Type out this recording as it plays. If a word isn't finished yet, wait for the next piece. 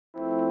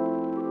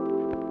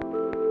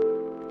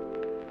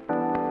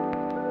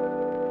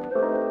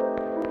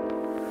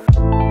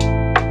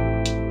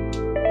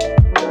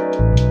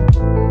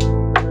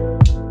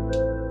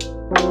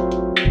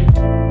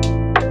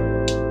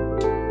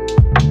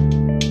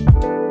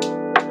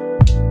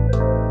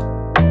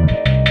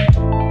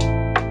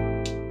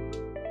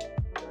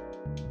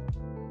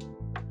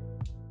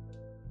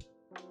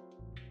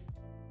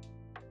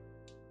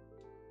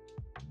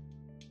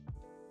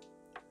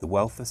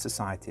wealth of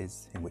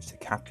societies in which the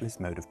capitalist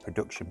mode of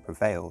production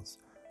prevails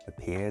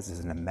appears as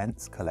an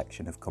immense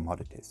collection of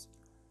commodities.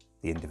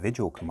 The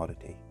individual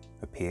commodity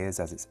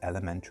appears as its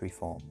elementary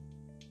form.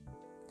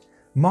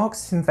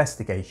 Marx's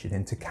investigation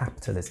into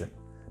capitalism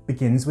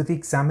begins with the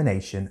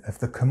examination of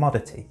the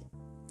commodity,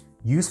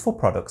 useful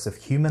products of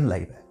human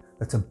labour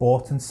that are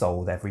bought and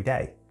sold every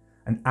day,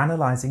 and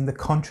analysing the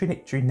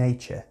contradictory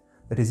nature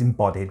that is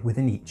embodied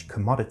within each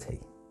commodity.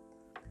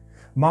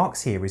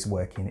 Marx here is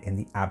working in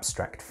the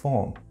abstract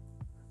form.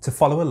 To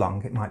follow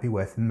along, it might be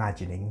worth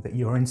imagining that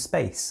you're in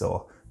space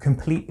or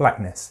complete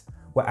blackness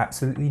where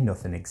absolutely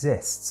nothing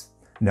exists.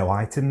 No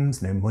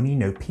items, no money,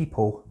 no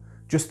people,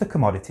 just the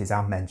commodities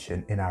I'll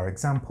mention in our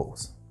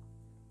examples.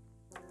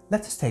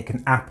 Let us take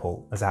an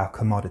apple as our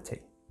commodity.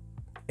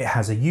 It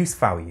has a use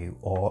value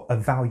or a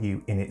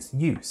value in its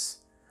use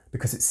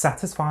because it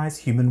satisfies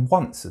human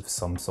wants of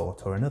some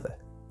sort or another.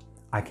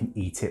 I can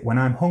eat it when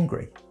I'm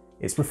hungry.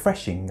 It's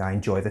refreshing, I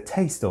enjoy the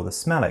taste or the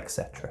smell,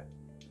 etc.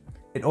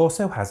 It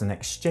also has an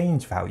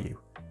exchange value.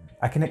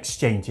 I can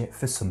exchange it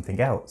for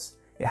something else.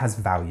 It has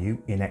value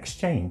in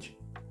exchange.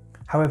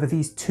 However,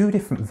 these two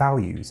different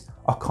values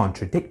are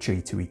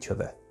contradictory to each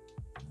other.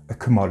 A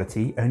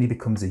commodity only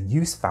becomes a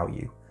use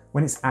value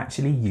when it's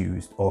actually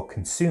used or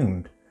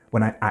consumed,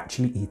 when I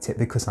actually eat it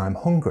because I'm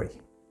hungry.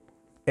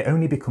 It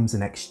only becomes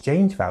an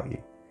exchange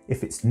value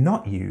if it's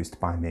not used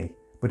by me,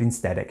 but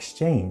instead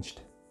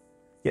exchanged.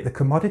 Yet the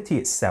commodity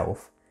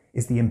itself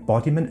is the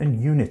embodiment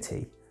and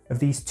unity of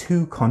these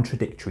two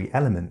contradictory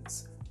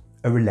elements,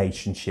 a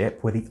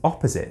relationship where the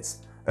opposites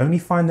only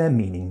find their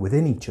meaning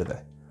within each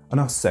other and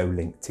are so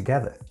linked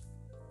together.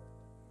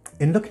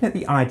 In looking at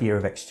the idea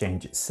of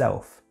exchange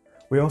itself,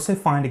 we also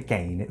find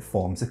again it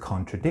forms a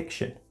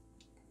contradiction.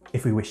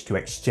 If we wish to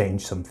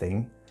exchange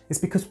something, it's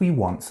because we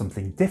want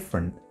something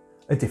different,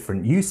 a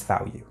different use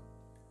value.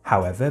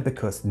 However,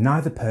 because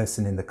neither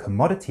person in the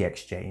commodity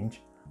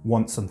exchange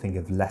wants something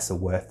of lesser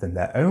worth than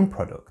their own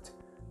product,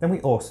 then we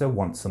also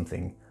want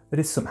something that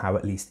is somehow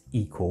at least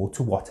equal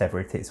to whatever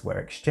it is we're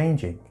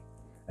exchanging.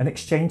 An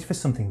exchange for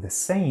something the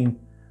same,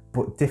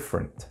 but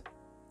different.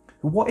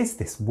 What is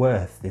this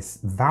worth, this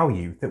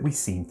value that we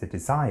seem to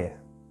desire?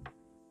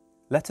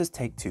 Let us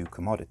take two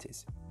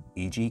commodities,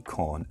 e.g.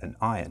 corn and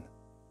iron.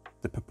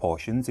 The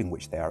proportions in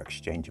which they are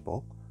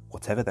exchangeable,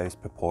 whatever those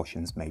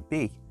proportions may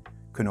be,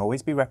 can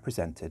always be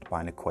represented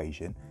by an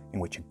equation in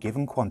which a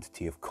given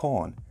quantity of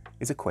corn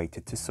is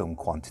equated to some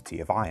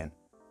quantity of iron,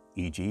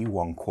 e.g.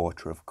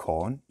 1/4 of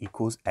corn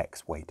equals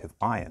X weight of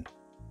iron.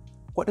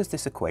 What does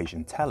this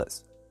equation tell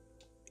us?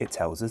 It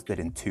tells us that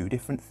in two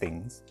different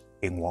things,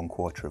 in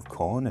 1/4 of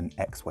corn and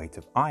X weight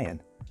of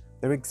iron,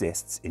 there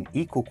exists in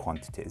equal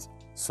quantities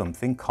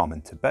something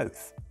common to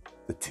both.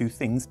 The two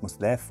things must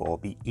therefore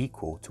be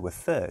equal to a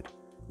third,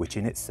 which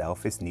in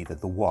itself is neither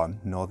the one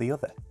nor the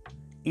other.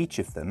 Each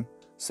of them,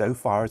 so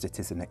far as it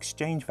is an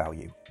exchange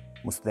value,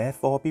 must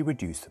therefore be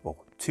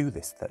reducible to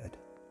this third.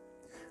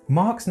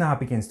 Marx now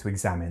begins to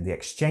examine the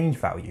exchange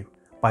value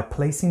by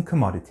placing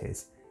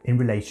commodities in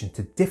relation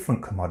to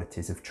different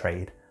commodities of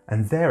trade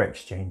and their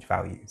exchange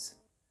values.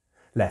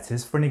 Let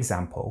us, for an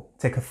example,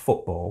 take a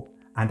football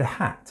and a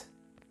hat.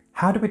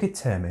 How do we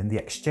determine the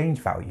exchange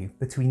value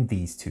between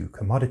these two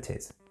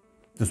commodities?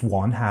 Does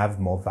one have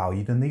more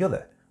value than the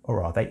other,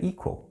 or are they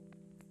equal?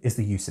 Is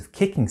the use of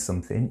kicking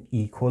something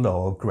equal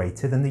or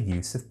greater than the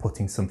use of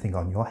putting something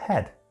on your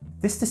head?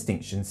 This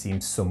distinction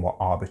seems somewhat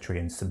arbitrary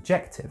and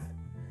subjective.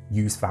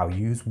 Use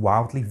values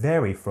wildly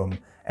vary from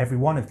every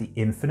one of the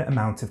infinite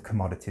amount of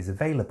commodities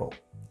available.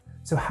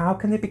 So how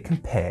can they be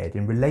compared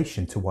in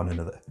relation to one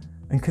another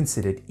and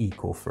considered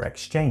equal for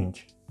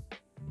exchange?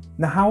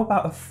 Now how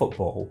about a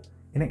football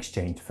in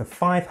exchange for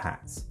 5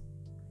 hats?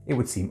 It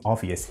would seem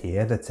obvious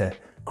here that a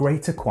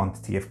greater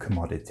quantity of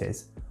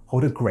commodities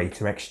hold a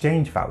greater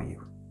exchange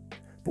value.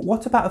 But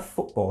what about a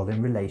football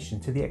in relation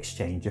to the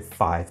exchange of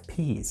 5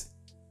 peas?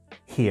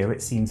 Here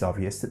it seems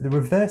obvious that the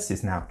reverse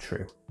is now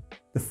true.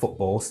 The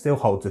football still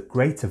holds a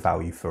greater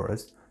value for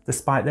us,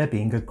 despite there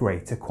being a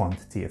greater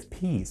quantity of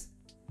peas.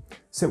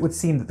 So it would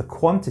seem that the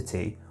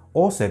quantity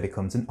also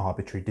becomes an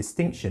arbitrary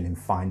distinction in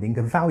finding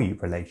a value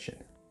relation.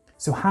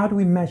 So how do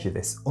we measure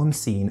this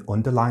unseen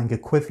underlying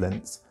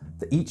equivalence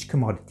that each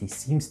commodity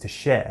seems to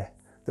share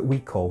that we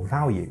call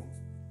value?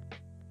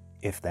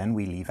 If then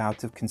we leave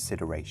out of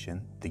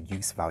consideration the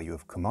use value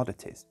of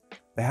commodities,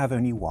 they have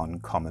only one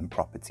common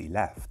property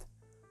left,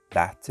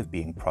 that of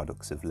being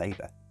products of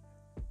labour.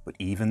 But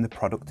even the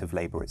product of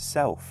labour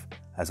itself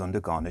has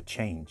undergone a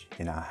change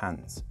in our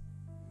hands.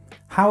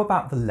 How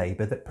about the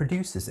labour that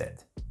produces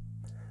it?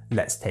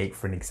 Let's take,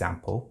 for an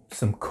example,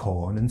 some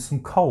corn and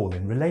some coal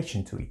in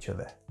relation to each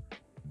other.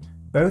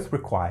 Both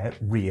require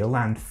real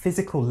and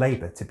physical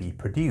labour to be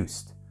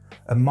produced,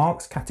 and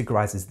Marx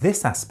categorises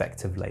this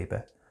aspect of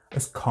labour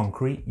as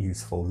concrete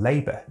useful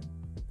labour.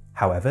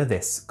 However,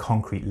 this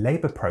concrete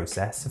labour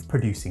process of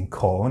producing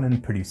corn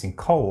and producing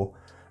coal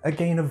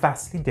again are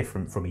vastly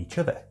different from each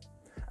other,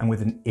 and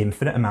with an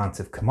infinite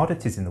amount of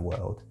commodities in the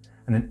world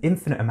and an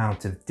infinite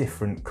amount of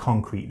different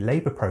concrete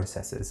labour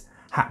processes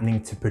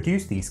happening to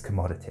produce these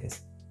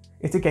commodities,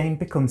 it again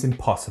becomes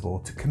impossible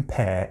to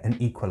compare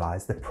and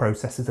equalise the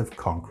processes of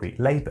concrete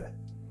labour.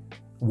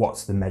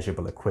 What's the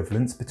measurable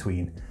equivalence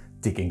between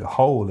digging a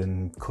hole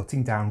and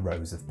cutting down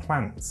rows of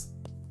plants?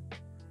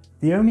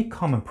 The only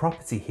common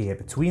property here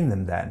between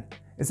them then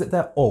is that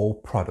they're all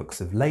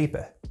products of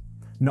labour,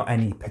 not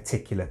any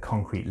particular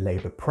concrete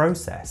labour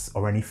process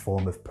or any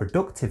form of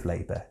productive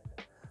labour,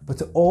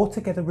 but are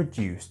altogether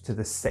reduced to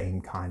the same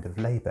kind of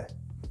labour,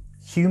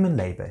 human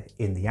labour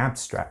in the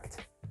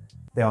abstract.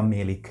 They are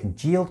merely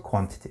congealed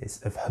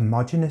quantities of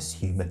homogeneous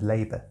human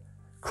labour,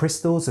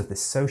 crystals of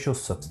this social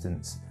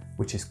substance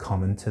which is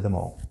common to them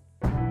all.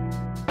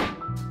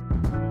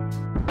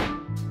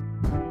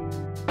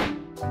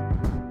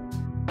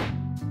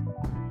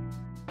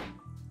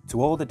 To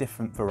all the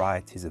different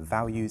varieties of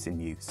values in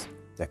use,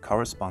 there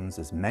corresponds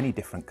as many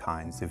different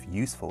kinds of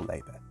useful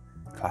labour,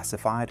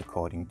 classified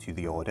according to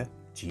the order,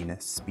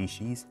 genus,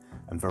 species,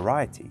 and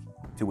variety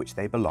to which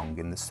they belong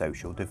in the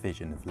social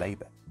division of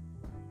labour.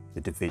 The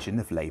division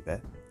of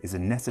labour is a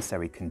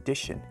necessary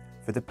condition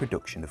for the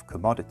production of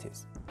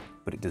commodities,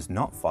 but it does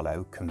not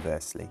follow,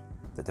 conversely,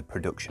 that the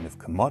production of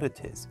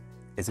commodities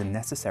is a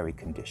necessary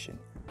condition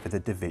for the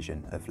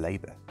division of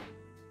labour.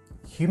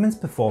 Humans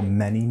perform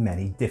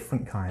many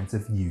different kinds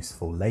of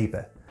useful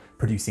labour,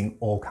 producing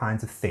all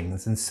kinds of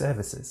things and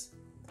services.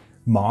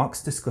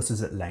 Marx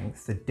discusses at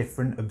length the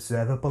different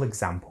observable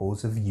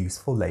examples of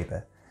useful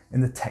labour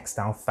in the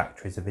textile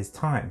factories of his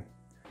time,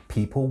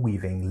 people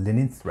weaving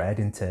linen thread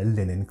into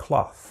linen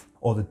cloth,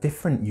 or the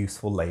different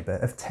useful labour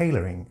of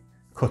tailoring,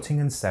 cutting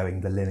and sewing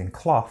the linen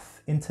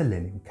cloth into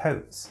linen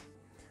coats.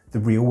 The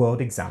real-world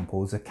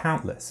examples are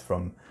countless,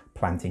 from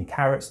planting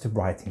carrots to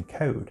writing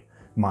code,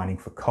 mining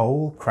for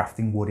coal,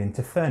 crafting wood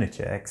into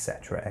furniture,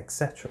 etc.,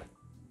 etc.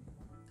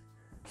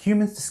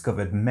 Humans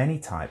discovered many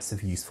types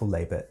of useful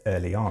labour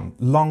early on,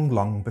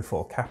 long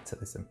before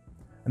capitalism,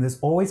 and there's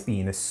always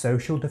been a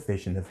social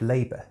division of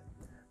labour,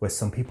 where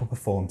some people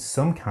perform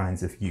some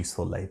kinds of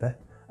useful labour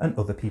and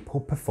other people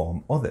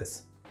perform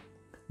others.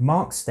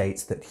 Marx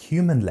states that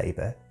human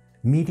labour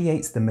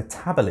mediates the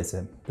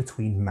metabolism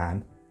between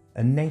man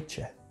and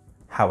nature.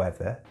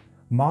 However,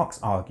 Marx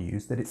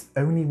argues that it's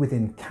only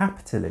within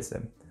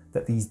capitalism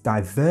that these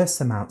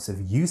diverse amounts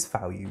of use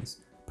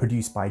values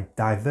produced by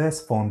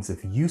diverse forms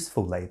of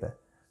useful labour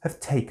have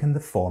taken the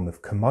form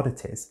of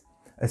commodities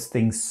as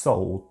things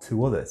sold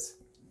to others.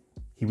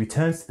 He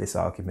returns to this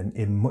argument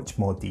in much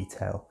more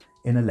detail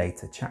in a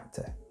later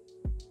chapter.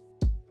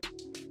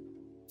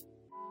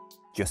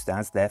 Just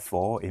as,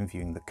 therefore, in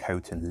viewing the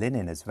coat and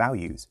linen as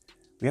values,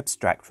 we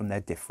abstract from their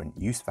different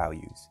use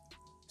values,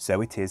 so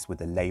it is with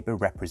the labour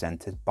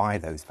represented by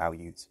those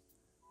values.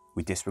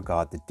 We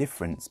disregard the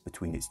difference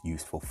between its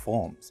useful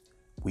forms,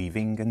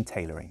 weaving and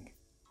tailoring.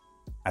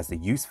 As the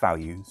use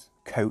values,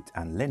 coat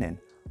and linen,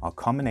 are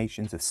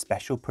combinations of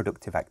special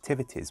productive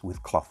activities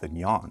with cloth and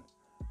yarn,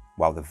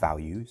 while the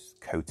values,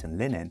 coat and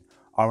linen,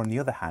 are on the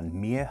other hand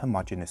mere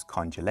homogeneous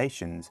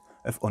congealations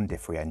of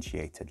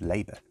undifferentiated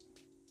labour.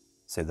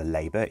 So the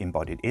labour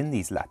embodied in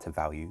these latter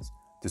values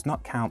does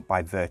not count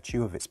by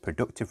virtue of its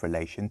productive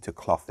relation to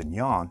cloth and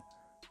yarn,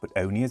 but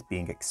only as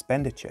being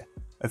expenditure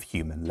of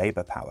human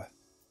labour power.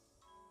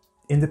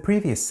 In the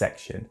previous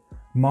section,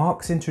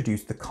 Marx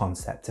introduced the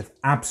concept of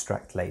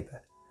abstract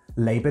labour,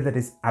 labour that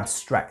is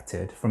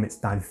abstracted from its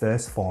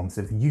diverse forms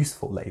of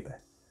useful labour,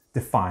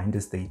 defined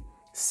as the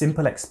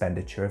simple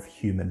expenditure of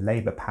human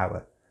labour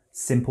power,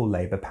 simple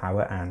labour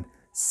power and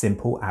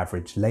simple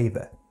average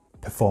labour,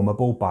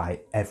 performable by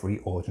every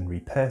ordinary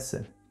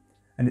person.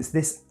 And it's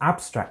this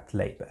abstract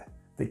labour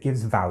that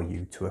gives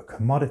value to a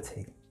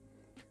commodity.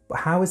 But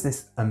how is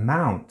this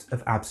amount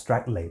of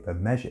abstract labour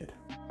measured?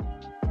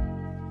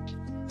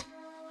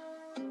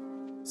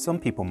 Some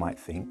people might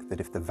think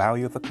that if the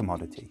value of a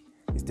commodity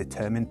is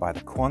determined by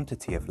the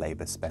quantity of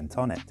labour spent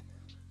on it,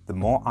 the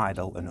more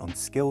idle and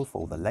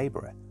unskillful the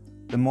labourer,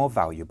 the more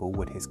valuable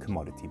would his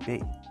commodity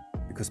be,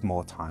 because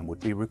more time would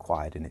be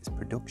required in its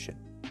production.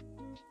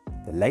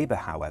 The labour,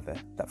 however,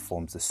 that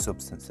forms the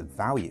substance of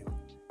value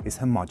is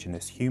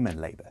homogeneous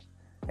human labour,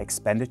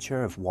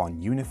 expenditure of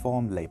one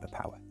uniform labour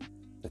power,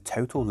 the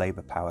total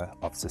labour power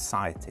of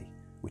society,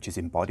 which is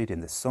embodied in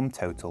the sum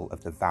total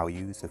of the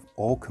values of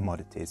all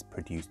commodities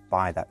produced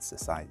by that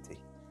society.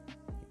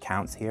 It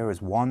counts here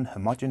as one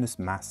homogeneous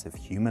mass of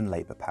human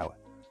labour power,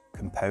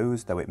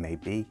 composed, though it may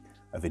be,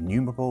 of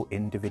innumerable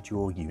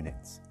individual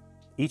units.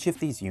 Each of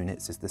these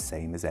units is the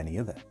same as any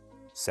other,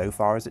 so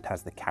far as it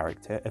has the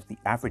character of the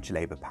average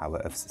labour power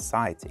of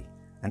society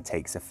and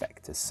takes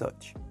effect as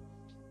such.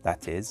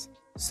 That is,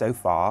 so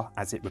far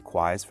as it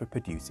requires for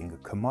producing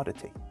a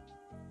commodity.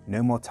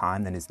 No more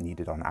time than is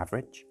needed on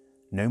average,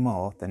 no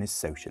more than is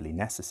socially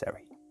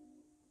necessary.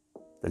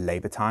 The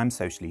labour time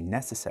socially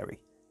necessary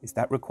is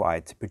that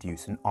required to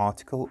produce an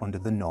article under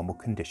the normal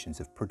conditions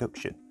of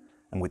production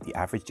and with the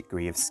average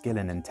degree of skill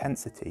and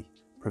intensity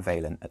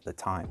prevalent at the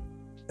time.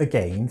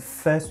 Again,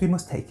 first we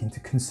must take into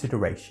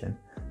consideration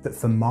that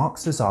for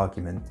Marx's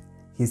argument,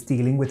 he is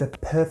dealing with a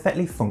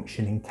perfectly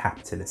functioning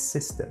capitalist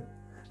system,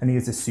 and he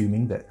is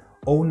assuming that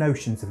all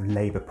notions of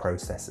labour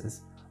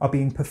processes are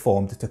being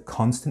performed at a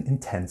constant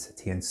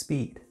intensity and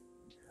speed.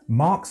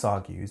 Marx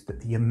argues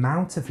that the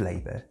amount of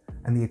labour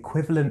and the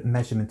equivalent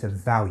measurement of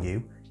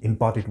value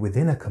embodied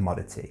within a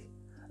commodity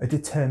are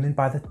determined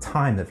by the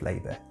time of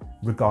labour,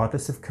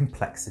 regardless of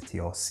complexity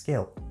or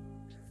skill.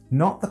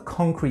 Not the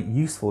concrete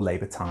useful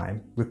labour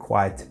time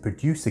required to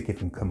produce a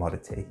given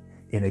commodity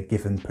in a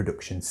given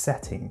production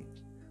setting,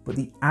 but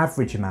the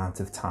average amount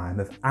of time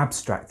of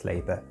abstract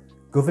labour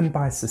governed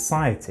by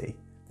society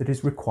that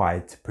is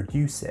required to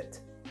produce it.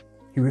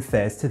 He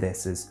refers to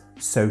this as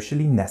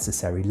socially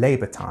necessary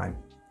labour time.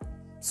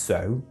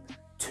 So,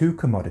 two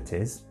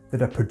commodities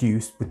that are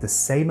produced with the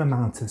same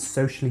amount of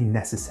socially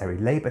necessary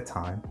labour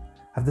time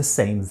have the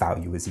same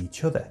value as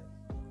each other.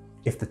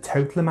 If the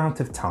total amount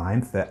of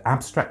time for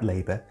abstract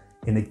labour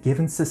in a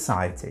given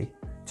society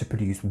to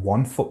produce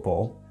one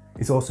football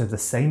is also the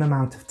same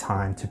amount of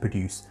time to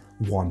produce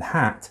one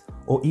hat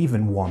or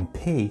even one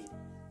pea,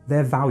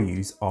 their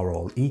values are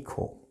all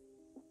equal.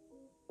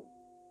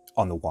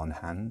 On the one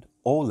hand,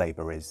 all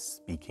labour is,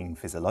 speaking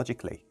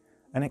physiologically,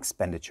 an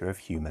expenditure of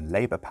human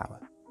labour power,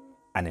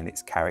 and in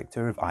its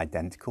character of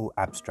identical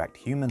abstract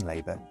human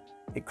labour,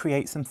 it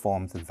creates and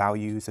forms the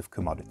values of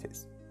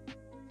commodities.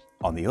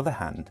 On the other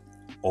hand,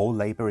 all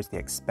labour is the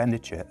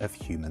expenditure of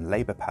human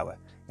labour power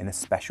in a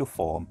special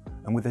form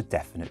and with a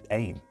definite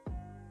aim,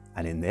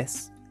 and in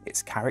this,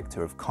 its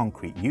character of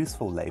concrete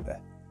useful labour,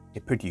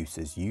 it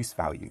produces use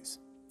values.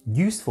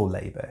 Useful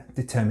labour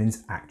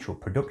determines actual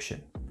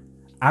production.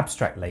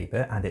 Abstract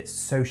labour and its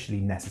socially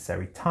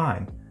necessary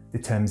time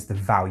determines the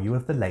value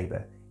of the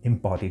labour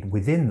embodied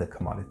within the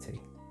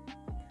commodity.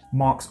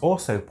 Marx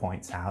also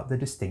points out the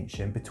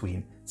distinction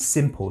between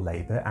simple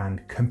labour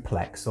and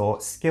complex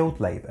or skilled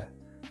labour,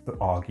 but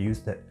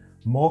argues that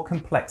more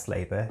complex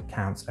labour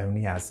counts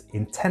only as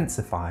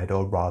intensified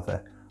or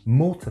rather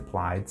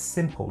multiplied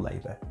simple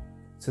labour,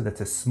 so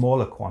that a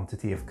smaller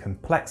quantity of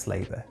complex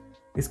labour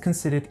is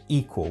considered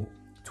equal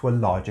to a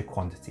larger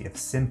quantity of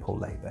simple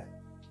labour.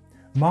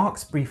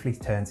 Marx briefly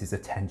turns his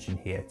attention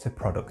here to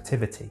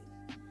productivity.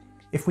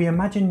 If we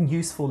imagine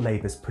useful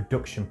labour's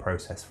production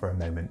process for a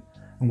moment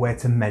and were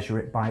to measure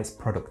it by its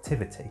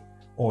productivity,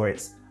 or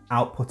its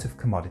output of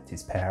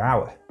commodities per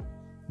hour.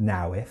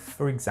 Now if,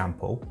 for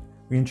example,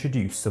 we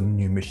introduce some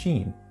new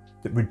machine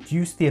that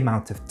reduced the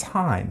amount of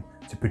time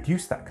to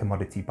produce that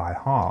commodity by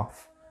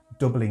half,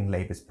 doubling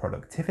labour's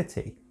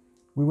productivity,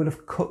 we will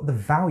have cut the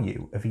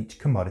value of each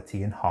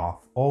commodity in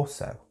half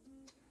also.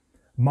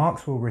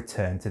 Marx will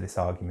return to this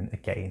argument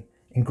again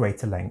in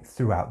greater length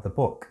throughout the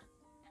book.